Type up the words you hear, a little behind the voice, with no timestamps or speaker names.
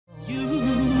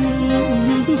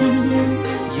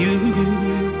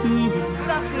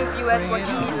new viewers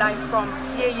watching me live from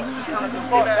CAUC Campus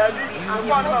TV. I'm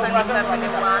your host,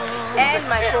 and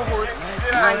my co-host,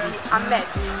 Andy Ahmed.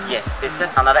 Yes, it's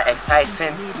just another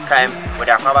exciting time with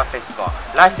the Akwaba Festival.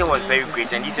 Last year was very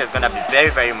great, and this year is going to be very,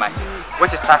 very massive,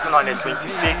 which is starting on the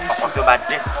 25th of October,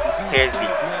 this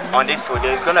Thursday. On this field,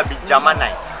 there's going to be Jama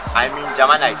Night.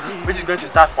 Jama Night, which is going to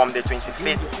start from the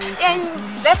 25th. And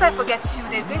let's not forget too,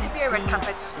 there's going to be a red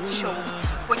carpet show,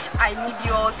 which I need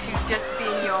you all to just be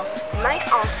in your night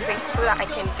outfit so that I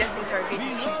can just interrogate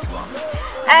you as well.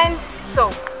 And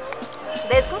so,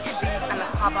 there's going to be an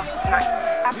Akwaba night.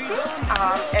 I've seen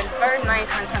a very nice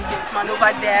handsome gentleman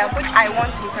over there, which I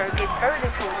want to interrogate very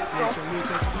little. So,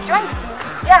 join me.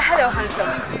 Yeah, hello handsome.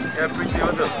 Yeah, pretty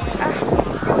awesome.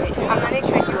 I'm not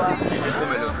sure you are.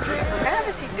 Can I have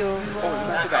a seat though?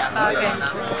 Okay.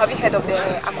 Have you heard of the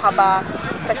Akwaba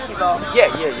Festival? Yeah.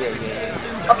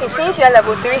 Okay, since you're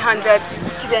level 300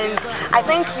 students, I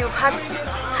think you've had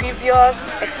previous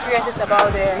experiences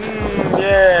about it.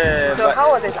 Yeah. So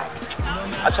how was it like?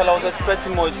 Actually, I was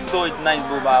expecting more. Though it's nice,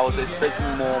 but I was expecting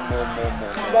more.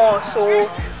 More. So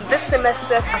this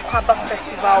semester's Akwaba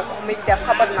Festival, or maybe the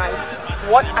Akwaba Night,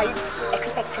 what are you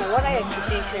expecting? What are your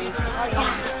expectations? How are you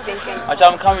thinking? Actually,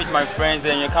 I'm coming with my friends,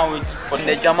 and you can't wait for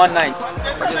the Jama Night.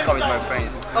 I just come with my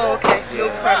friends. Oh, okay, no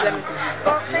problem.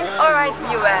 Well, thanks. Alright,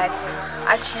 viewers,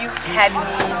 as you've heard me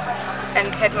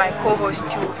and heard my co-host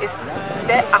too, it's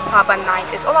the Akwaba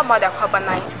Night. It's all about the Akwaba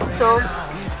Night. So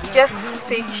just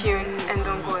stay tuned and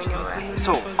don't go anywhere.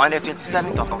 So, on the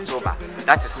 27th of October,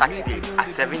 that is Saturday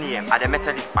at 7 AM at the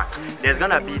Methodist Park, there's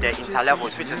going to be the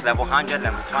interlevels, which is level 100,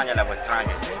 level 200, level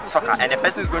 300 soccer, and the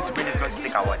person who's going to win is going to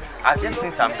take award. I've just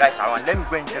seen some guys around. Let me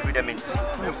go and interview them and see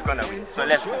who's going to win. So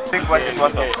let's go. Big versus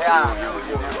what's up? Yeah.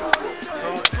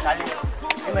 So, Charlie,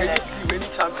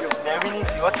 Winning champions. the winning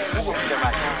team, who will win the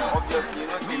match? Obviously, you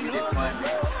know, we did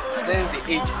since the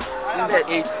 80s, since the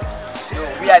 80s.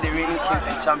 We are the reigning kings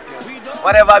and champions.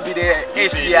 Whatever be the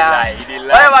HBR,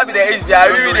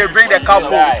 we will bring the cup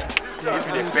home. This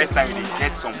will be the first time we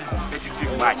get some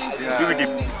competitive match. We will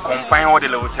combine all the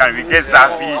level 10. We get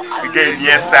Zafi, we get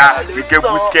Iniesta, we get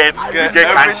Busquets, we get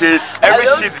Kante. Every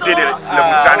shit they the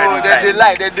level 10 inside. They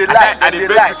like. And the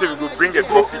best say we go bring a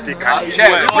trophy. They can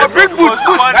share. We go bring food.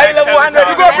 We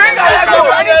go bring our level.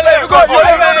 We go bring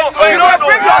your level.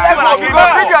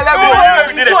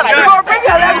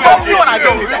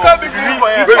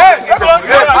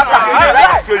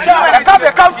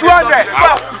 Come 200.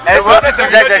 And so this is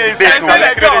just the debate.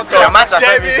 The match has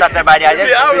already started, but they are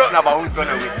just debating about who's going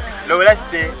to win. So let's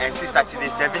stay and see Saturday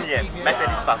 7 AM,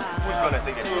 Methodist Park. Who's going to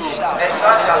take it? And so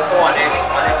as you saw on the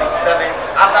 27th,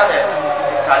 after the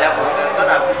interlevels, there's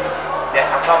going to be the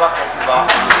Akwaba Festival,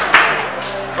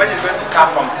 which is going to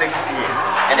start from 6 PM.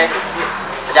 And then 6 PM,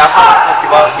 the Akwaba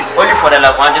Festival is only for the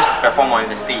level 100s to perform on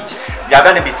the stage. They are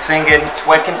going to be singing,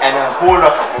 twerking, and a whole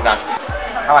lot of programs.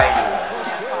 How are you doing?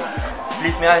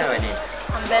 Please, may I know your name?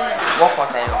 I'm Bennett. What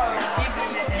course are you on?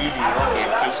 ED, okay,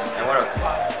 education. And what of you?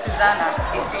 Susanna,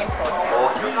 the same course.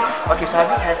 Okay, so have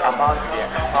you heard about the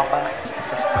Akwaba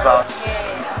Festival?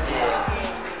 Yes.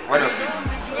 What of you?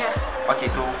 Yeah. Okay,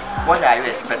 so what are you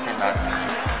expecting that?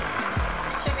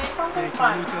 Should be something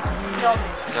fun. Jumping.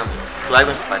 So are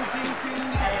you going to participate?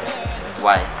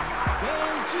 Why?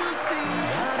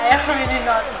 I am really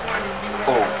not.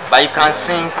 Oh, but you can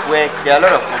sing, twerk. There are a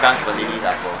lot of programs for ladies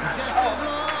as well.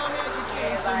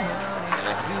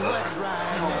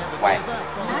 Why?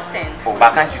 Nothing. Oh,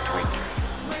 but can't you twerk?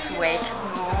 Twerk?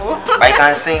 No. But you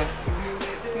can sing.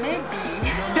 Maybe.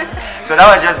 So that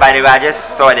was just by the way, I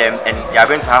just saw them and they are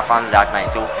going to have fun that night.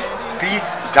 So please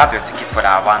grab your ticket for the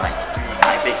Akwaba night. Please,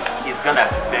 I beg. It's gonna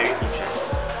be very interesting.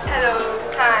 Hello.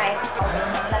 Hi.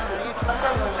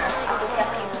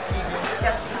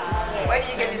 Where did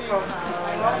you get it from?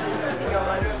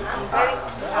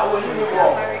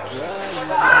 Very cute.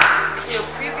 Your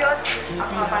previous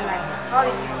Akwaba night, how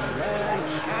did you see it?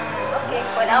 Okay,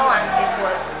 for that one, it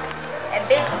was a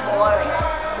bit boring.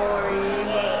 Boring.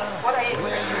 Yeah. What are you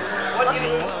expecting? What do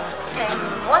you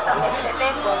What I'm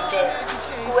expecting from the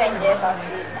school and the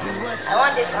facility, I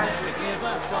want this one to be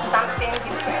something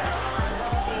different.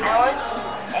 I want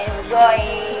to enjoy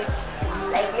it,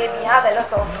 like maybe have a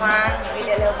lot of fun with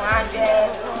the level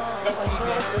 100, the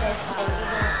continuous students, and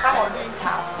even some of the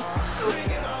staff.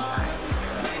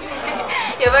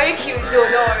 You're very cute though,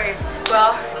 don't worry.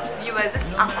 Well, viewers, this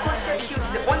is so cute,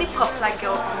 the only popular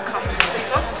girl in campus. So if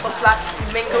you want to be popular, you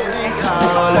mingle with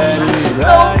her.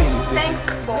 So, thanks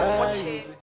for watching.